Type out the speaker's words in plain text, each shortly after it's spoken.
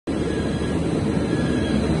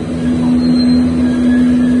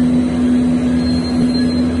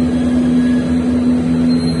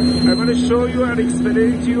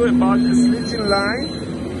explain to you about the slitting line.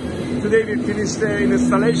 Today we finished the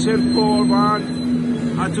installation for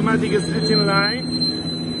one automatic slitting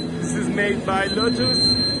line. This is made by Lotus.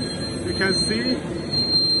 You can see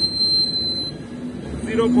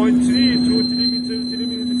 0.3 to 3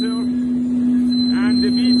 millimeter, and the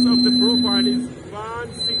width of the profile is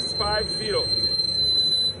 1650.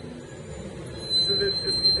 This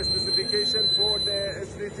is the specification for the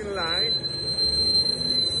slitting line.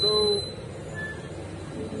 So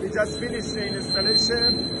we just finished the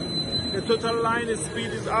installation. The total line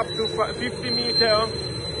speed is up to 50 meters.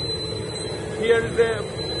 Here is the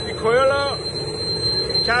coil.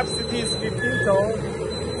 Capacity is 15 ton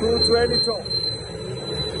to 20 ton.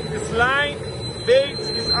 This line weight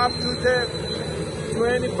is up to the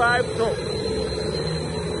 25 ton.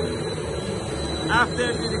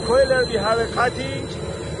 After the recoiler, we have a cutting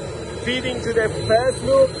feeding to the first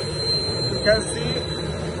loop. You can see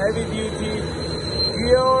heavy duty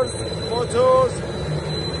gears, motors.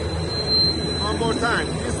 One more time,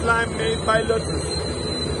 this line made by Lotus.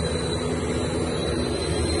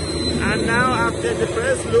 And now after the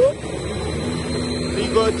first loop, we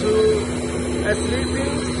go to a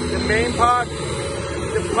slitting, the main part.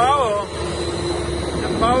 The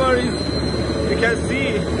power is, you can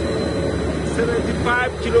see,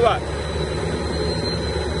 75 kilowatt.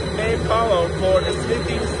 Main power for the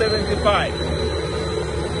slitting 75.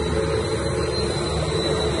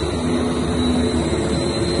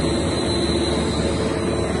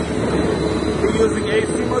 Using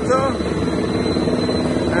AC motor,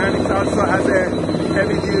 and it also has a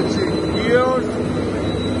heavy duty gear.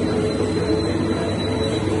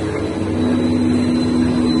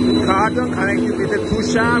 Carton connected with a 2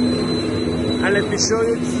 shaft, and let me show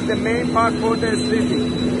you, this is the main part for the slitting.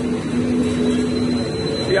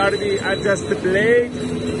 We already adjust the blade.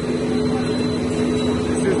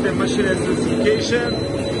 This is the machine specification,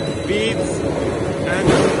 beads, and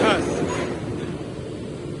this is us.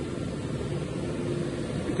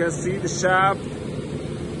 You can see the shaft,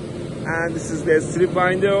 and this is the strip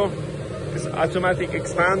winder. This automatic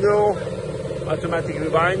expander, automatic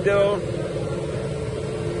rewinder.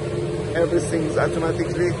 Everything is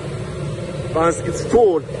automatically. Once it's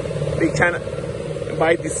full, we can,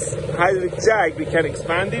 by this hydraulic jack, we can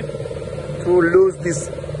expand it to lose this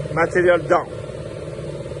material down.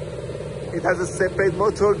 It has a separate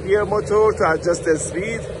motor, gear motor, to adjust the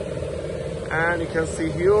speed, and you can see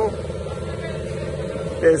here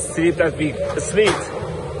the strip that we slit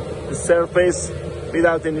the surface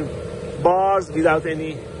without any bars, without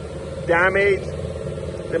any damage.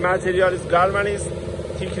 The material is galvanized,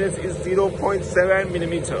 thickness is 0.7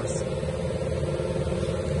 millimeters.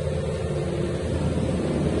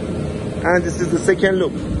 And this is the second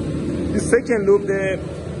loop. The second loop,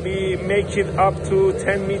 we make it up to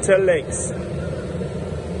 10 meter lengths.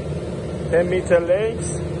 10 meter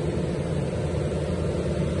lengths.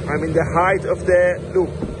 I mean the height of the loop.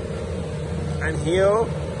 And here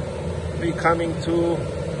we coming to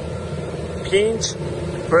pinch,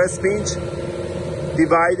 press pinch,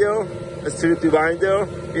 divider, a strip divider.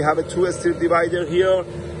 We have a 2 strip divider here.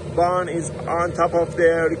 One is on top of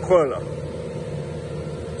the recoiler.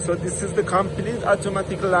 So this is the complete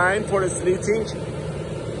automatic line for a slitting.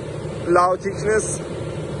 Low thickness,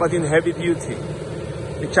 but in heavy duty.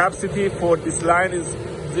 The capacity for this line is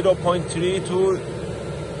 0.3 to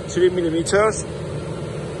 3 millimeters,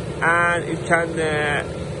 and it can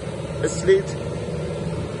slit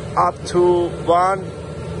up to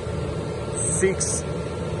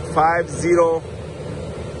 1650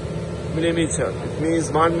 millimeter. It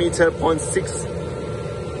means 1 meter,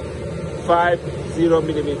 0.650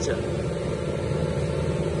 millimeter.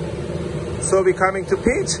 So we're coming to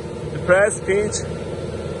pinch, the press pinch,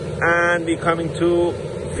 and we're coming to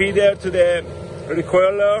feeder to the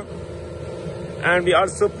recoiler. And we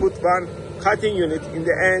also put one cutting unit in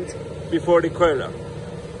the end before the coil.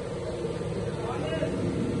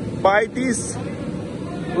 By this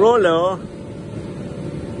roller,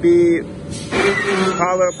 we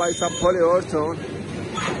covered by some polyurethane.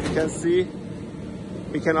 You can see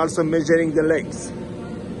we can also measuring the lengths.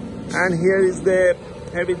 And here is the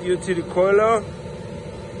heavy duty recoiler.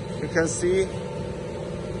 You can see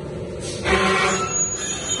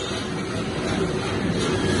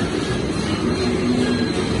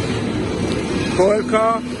coil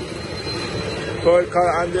car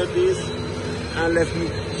under this, and let me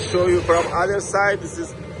show you from other side. This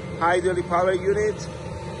is hydraulic power unit,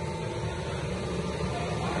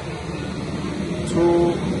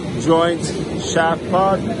 2 joint shaft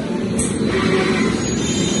part,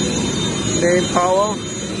 main power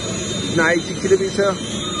 90 kilometer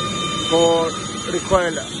for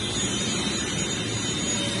recoiler.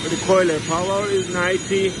 the coiler power is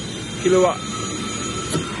 90 kilowatt.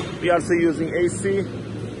 We are also using AC.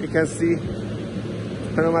 You can see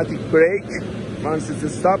pneumatic brake. Once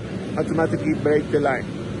it's stopped, automatically brake the line.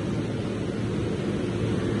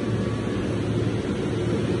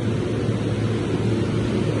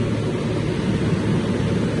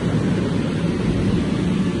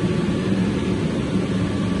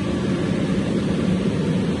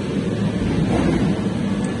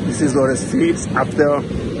 This is our strips after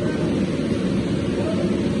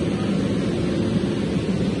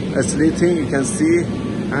slitting, you can see,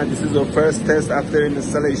 and this is our first test after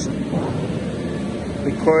installation.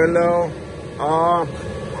 The coil or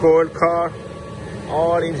coil car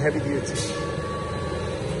all in heavy duty.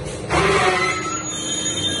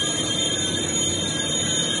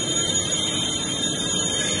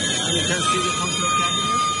 And you can see the control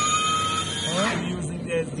cabinet. I'm using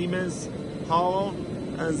the Siemens Power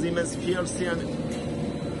and Siemens PLC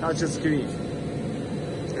and touch screen.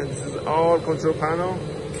 And this is all control panel.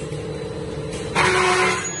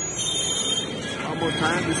 One more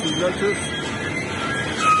time, this is Lotus.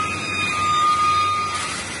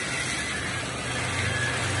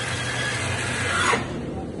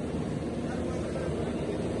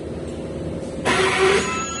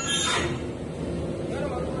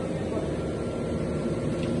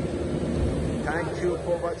 Thank you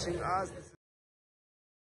for watching us.